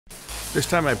This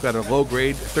time I've got a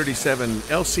low-grade 37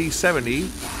 LC70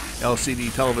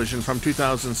 LCD television from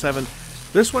 2007.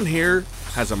 This one here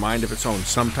has a mind of its own.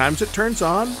 Sometimes it turns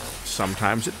on,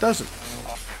 sometimes it doesn't.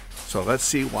 So let's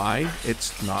see why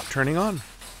it's not turning on.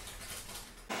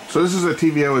 So this is a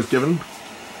TV I was given.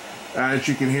 As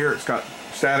you can hear, it's got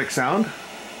static sound,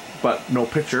 but no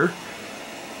picture.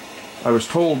 I was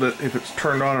told that if it's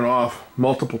turned on and off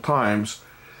multiple times,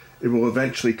 it will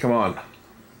eventually come on.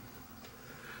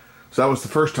 So that was the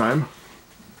first time.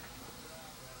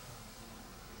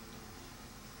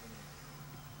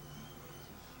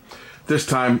 This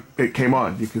time it came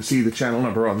on. You can see the channel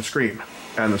number on the screen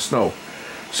and the snow.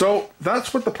 So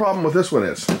that's what the problem with this one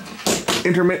is.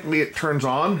 Intermittently it turns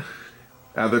on,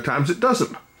 other times it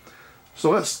doesn't. So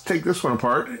let's take this one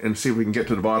apart and see if we can get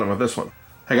to the bottom of this one.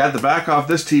 I got the back off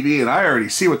this TV and I already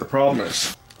see what the problem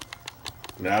is.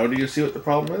 Now do you see what the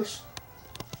problem is?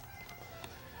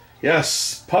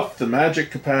 Yes, Puff the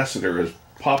magic capacitor has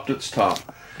popped its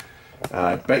top.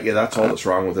 I bet you that's all that's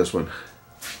wrong with this one,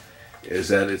 is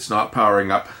that it's not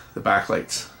powering up the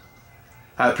backlights.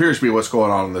 That appears to be what's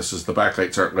going on in this, is the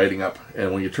backlights aren't lighting up,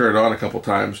 and when you turn it on a couple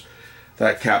times,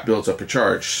 that cap builds up a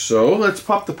charge. So let's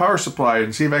pop the power supply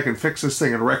and see if I can fix this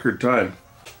thing in record time.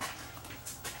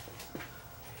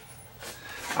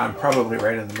 I'm probably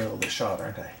right in the middle of the shot,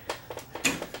 aren't I?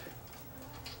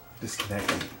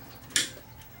 Disconnecting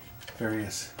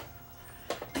various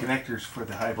connectors for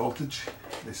the high voltage.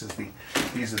 These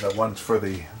are the ones for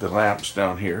the lamps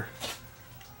down here.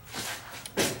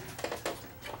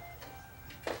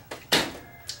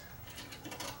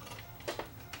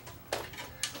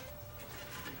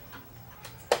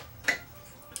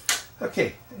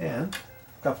 Okay, and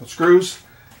a couple of screws.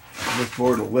 This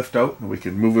board will lift out and we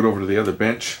can move it over to the other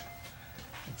bench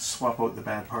and swap out the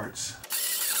bad parts.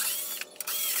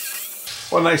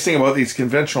 One nice thing about these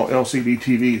conventional LCD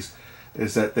TVs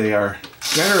is that they are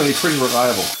generally pretty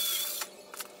reliable.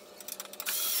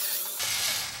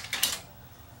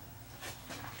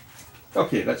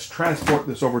 Okay, let's transport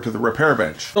this over to the repair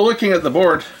bench. So looking at the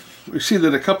board, we see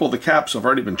that a couple of the caps have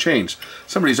already been changed.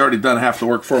 Somebody's already done half the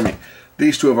work for me.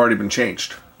 These two have already been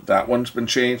changed. That one's been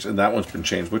changed and that one's been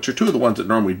changed, which are two of the ones that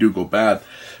normally do go bad,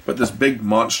 but this big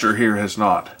monster here has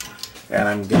not. And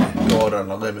I'm going to go out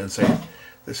on a limb and say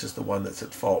this is the one that's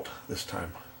at fault this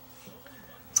time.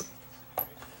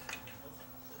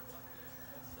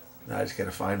 Now I just got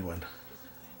to find one.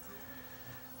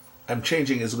 I'm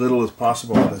changing as little as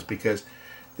possible on this because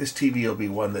this TV will be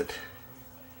one that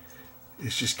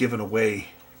is just given away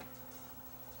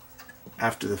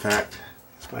after the fact.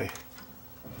 It's my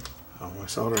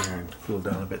solder iron cooled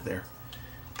down a bit there.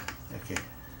 Okay,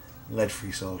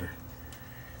 lead-free solder.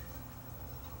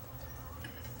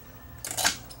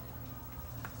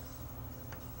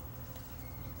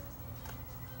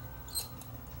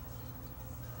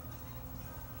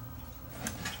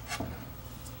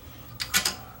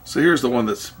 So here's the one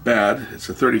that's bad. It's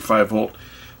a 35 volt,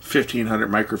 1500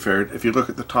 microfarad. If you look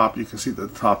at the top, you can see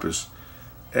that the top is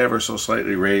ever so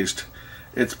slightly raised.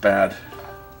 It's bad.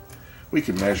 We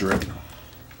can measure it.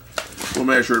 We'll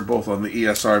measure it both on the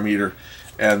ESR meter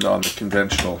and on the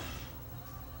conventional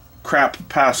crap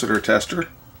capacitor tester.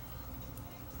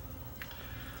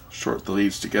 Short the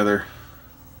leads together.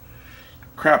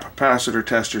 Crap capacitor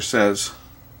tester says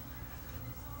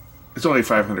it's only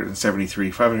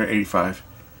 573, 585.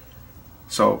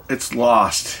 So it's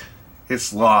lost.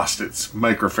 It's lost its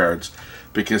microfarads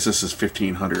because this is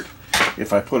 1500.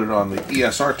 If I put it on the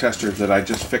ESR tester that I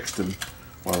just fixed in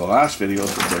one of the last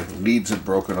videos that the leads had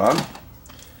broken on,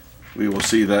 we will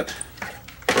see that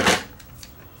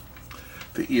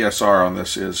the ESR on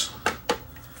this is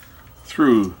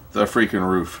through the freaking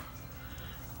roof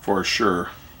for sure.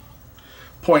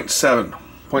 0.7,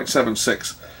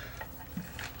 0.76,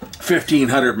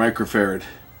 1500 microfarad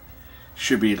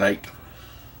should be like,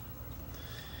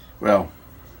 well,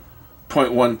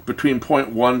 0.1, between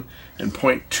 0.1 and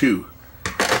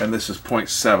 0.2, and this is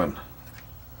 0.7.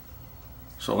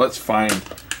 So let's find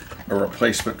a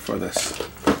replacement for this.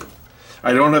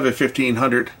 I don't have a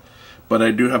 1500, but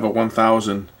I do have a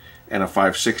 1000 and a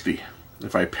 560.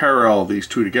 If I parallel these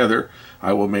two together,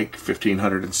 I will make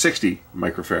 1560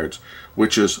 microfarads,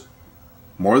 which is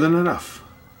more than enough.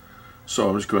 So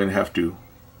I'm just going to have to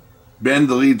bend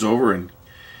the leads over and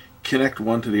connect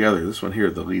one to the other. This one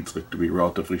here, the leads look to be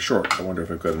relatively short. I wonder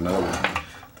if I've got another one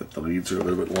that the leads are a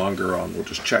little bit longer on. We'll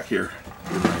just check here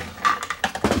in my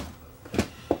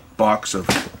box of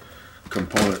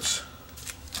components.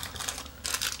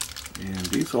 And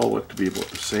these all look to be about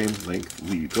the same length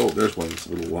leads. Oh, there's one that's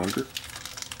a little longer.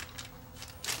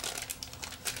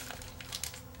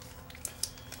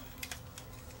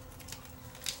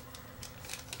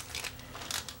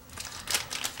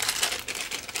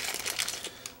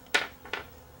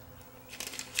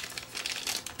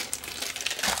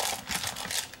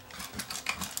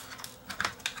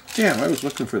 Damn, I was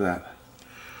looking for that.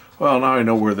 Well, now I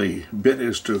know where the bit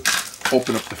is to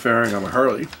open up the fairing on my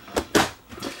Harley.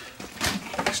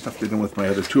 I stuffed it in with my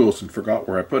other tools and forgot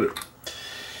where I put it.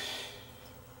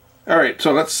 Alright,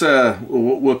 so let's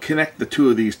we'll connect the two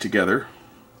of these together.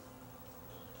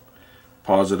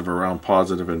 Positive around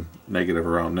positive and negative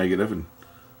around negative, and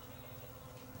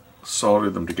solder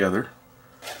them together.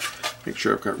 Make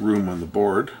sure I've got room on the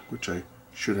board, which I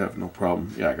should have no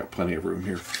problem. Yeah, I got plenty of room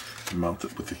here to mount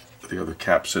it with the other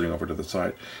cap sitting over to the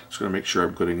side. Just going to make sure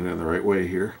I'm putting it in the right way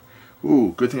here.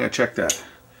 Ooh, good thing I checked that.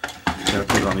 Gotta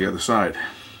put it on the other side.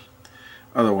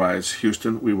 Otherwise,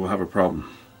 Houston, we will have a problem.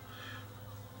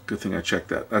 Good thing I checked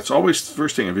that. That's always the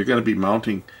first thing. If you're going to be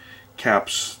mounting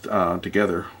caps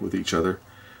together with each other,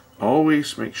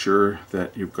 always make sure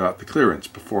that you've got the clearance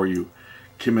before you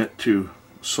commit to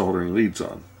soldering leads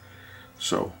on.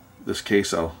 So in this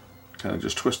case, I'll kind of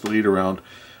just twist the lead around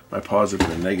my positive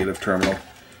and negative terminal,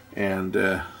 and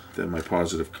then my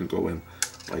positive can go in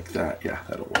like that. Yeah,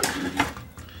 that'll work.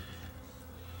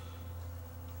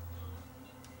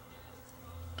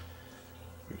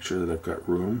 Make sure that I've got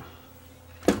room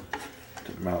to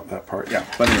mount that part. Yeah,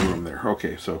 plenty of room there.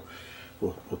 Okay, so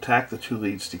we'll tack the two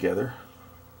leads together.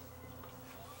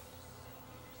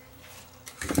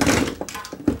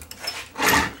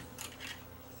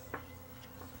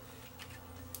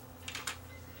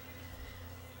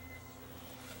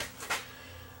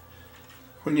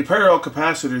 When you parallel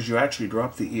capacitors, you actually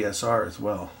drop the ESR as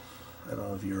well. I don't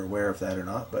know if you're aware of that or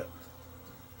not, but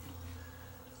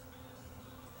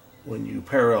when you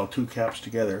parallel two caps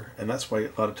together, and that's why a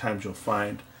lot of times you'll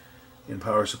find in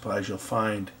power supplies, you'll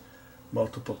find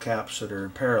multiple caps that are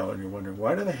in parallel, and you're wondering,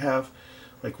 why do they have,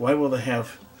 like, why will they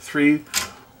have 3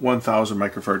 1000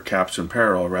 microfarad caps in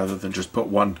parallel rather than just put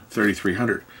one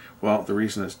 3300? Well, the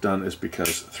reason it's done is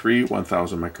because 3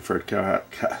 1000 microfarad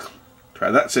try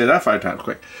that, say that 5 times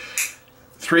quick.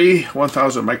 3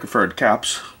 1000 microfarad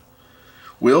caps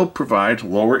will provide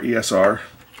lower ESR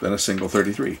than a single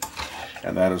 33,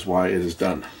 and that is why it is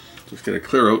done. Just going to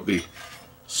clear out the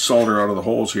solder out of the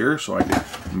holes here so I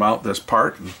can mount this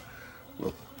part, and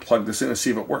we'll plug this in and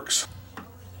see if it works.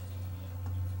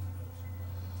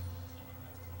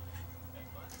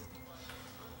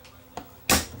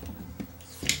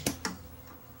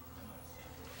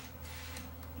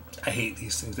 I hate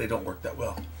these things, they don't work that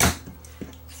well.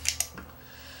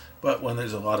 But when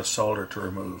there's a lot of solder to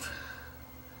remove,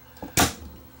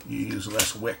 you use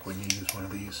less wick when you use one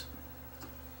of these.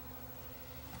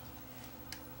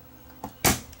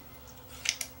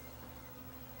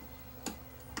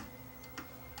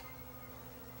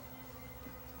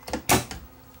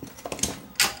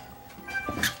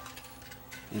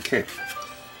 Okay,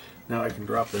 now I can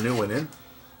drop the new one in,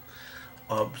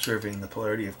 observing the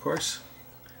polarity, of course.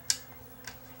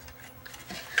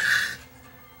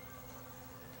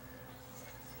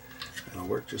 It'll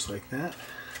work just like that.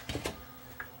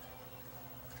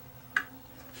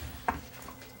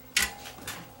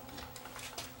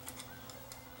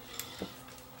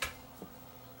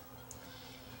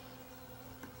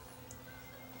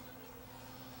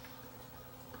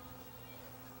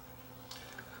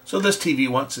 So this TV,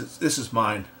 this is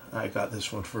mine. I got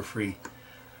this one for free.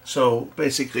 So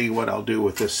basically what I'll do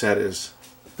with this set is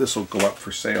this will go up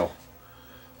for sale,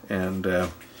 and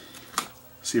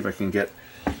see if I can get,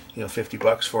 you know, 50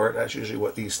 bucks for it. That's usually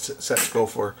what these sets go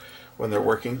for when they're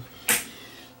working.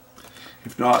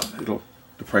 If not,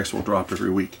 the price will drop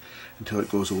every week until it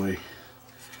goes away.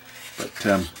 But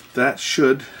that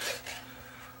should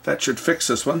fix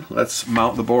this one. Let's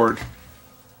mount the board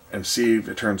and see if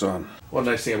it turns on. One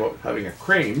nice thing about having a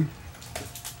crane,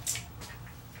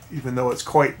 even though it's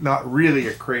quite not really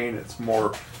a crane, it's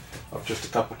more of just a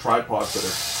couple tripods that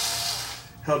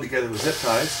are held together with zip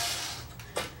ties.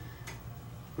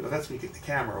 But it lets me get the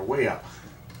camera way up.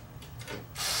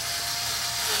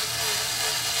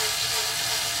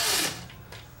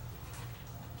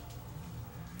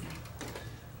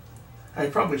 I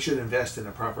probably should invest in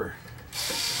a proper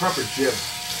jib.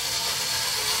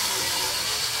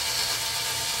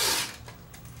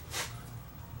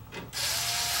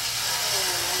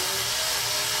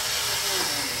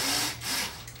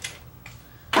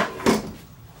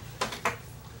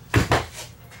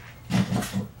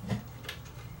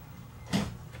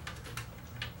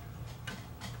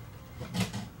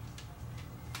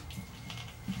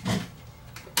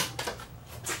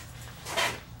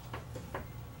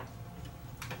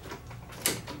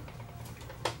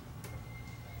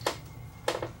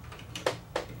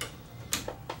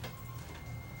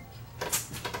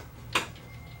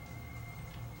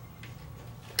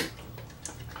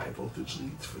 Voltage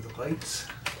leads for the lights.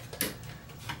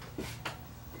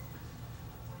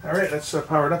 Alright, let's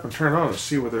power it up and turn it on and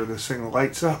see whether this thing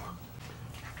lights up.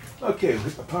 Okay, we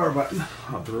hit the power button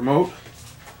on the remote.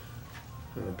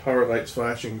 And the power light's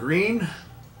flashing green.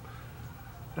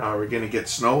 Now are we going to get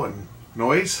snow and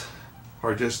noise?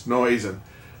 Or just noise and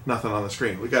nothing on the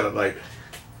screen? We got it light.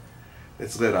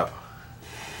 It's lit up.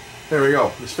 There we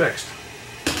go, it's fixed.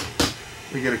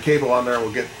 We get a cable on there,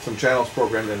 we'll get some channels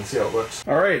programmed in and see how it looks.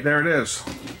 Alright, there it is.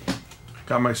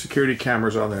 Got my security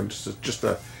cameras on there. Just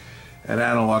an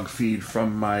analog feed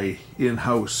from my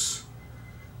in-house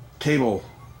cable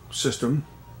system.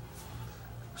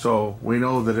 So we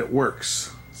know that it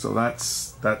works. So that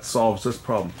solves this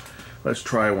problem. Let's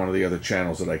try one of the other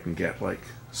channels that I can get, like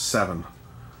 7,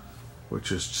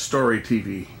 which is Story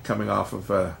TV coming off of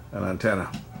an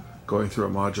antenna going through a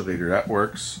modulator. That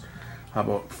works. How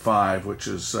about 5, which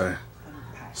is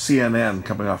CNN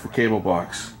coming off a cable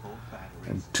box,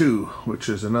 and 2, which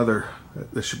is another.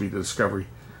 This should be the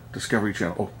Discovery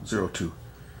Channel. Oh, 02.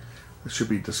 This should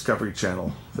be Discovery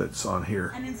Channel that's on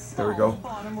here. There we go.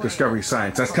 Discovery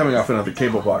Science. That's coming off another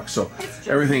cable box. So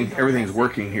everything's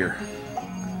working here.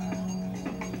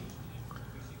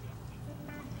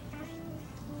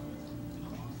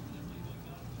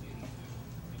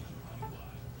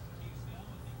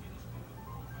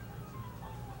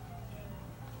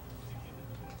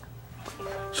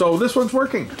 So this one's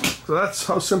working. So that's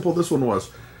how simple this one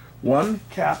was. One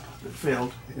cap that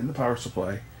failed in the power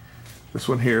supply. This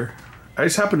one here. I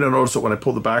just happened to notice it when I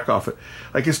pulled the back off it.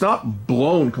 Like, it's not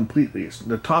blown completely.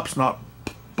 The top's not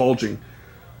bulging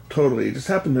totally. I just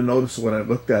happened to notice when I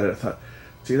looked at it. I thought,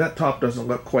 see, that top doesn't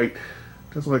look quite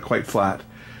flat.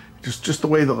 Just the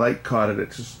way the light caught it.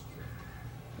 It's just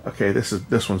okay.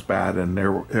 This one's bad, and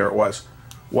there it was.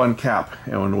 One cap,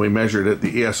 and when we measured it,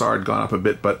 the ESR had gone up a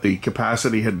bit, but the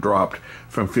capacity had dropped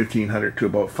from 1500 to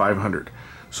about 500.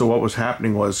 So what was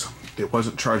happening was it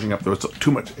wasn't charging up. There was too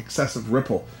much excessive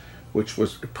ripple, which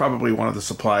was probably one of the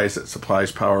supplies that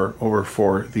supplies power over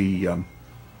for the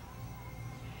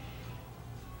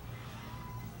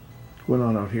went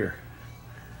on out here.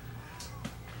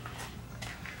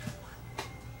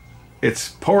 It's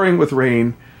pouring with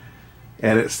rain,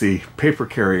 and it's the paper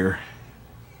carrier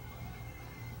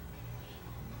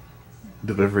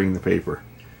delivering the paper.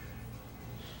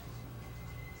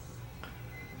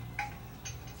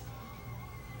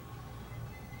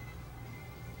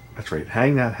 That's right,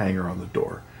 hang that hanger on the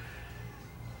door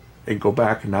and go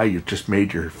back, and now you've just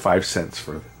made your 5 cents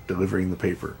for delivering the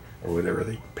paper or whatever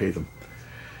they pay them.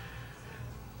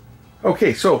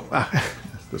 Okay, so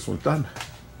this one's done.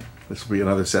 This will be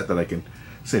another set that I can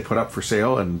say put up for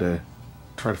sale and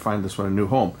try to find this one a new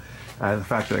home. And the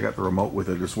fact that I got the remote with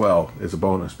it as well is a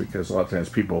bonus, because a lot of times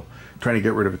people trying to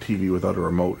get rid of a TV without a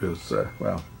remote is,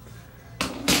 well,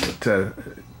 it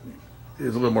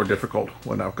is a little more difficult.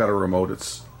 When I've got a remote,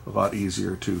 it's a lot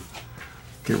easier to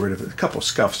get rid of it. A couple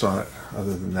scuffs on it.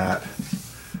 Other than that,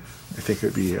 I think it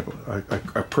would be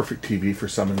a perfect TV for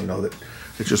someone, you know, that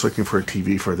is just looking for a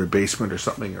TV for their basement or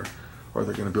something, or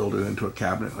they're going to build it into a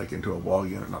cabinet, like into a wall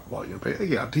unit, not wall unit, but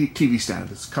yeah, TV stand.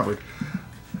 It's covered.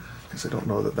 Because I don't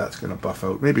know that that's going to buff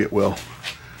out. Maybe it will.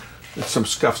 There's some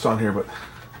scuffs on here, but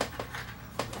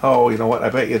oh, you know what? I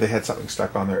bet you they had something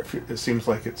stuck on there. It seems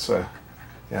like it's yeah,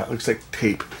 it looks like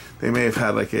tape. They may have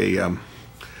had like a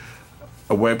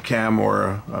webcam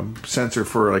or a sensor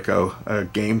for like a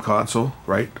game console,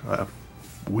 right?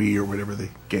 Wii or whatever the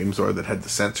games are that had the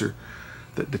sensor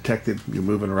that detected you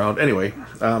moving around. Anyway,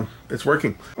 it's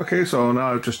working. Okay, so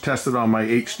now I've just tested on my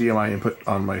HDMI input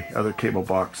on my other cable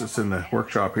box. It's in the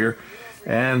workshop here,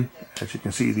 and as you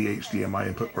can see, the HDMI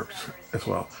input works as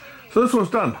well. So this one's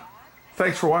done.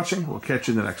 Thanks for watching. We'll catch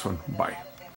you in the next one. Bye.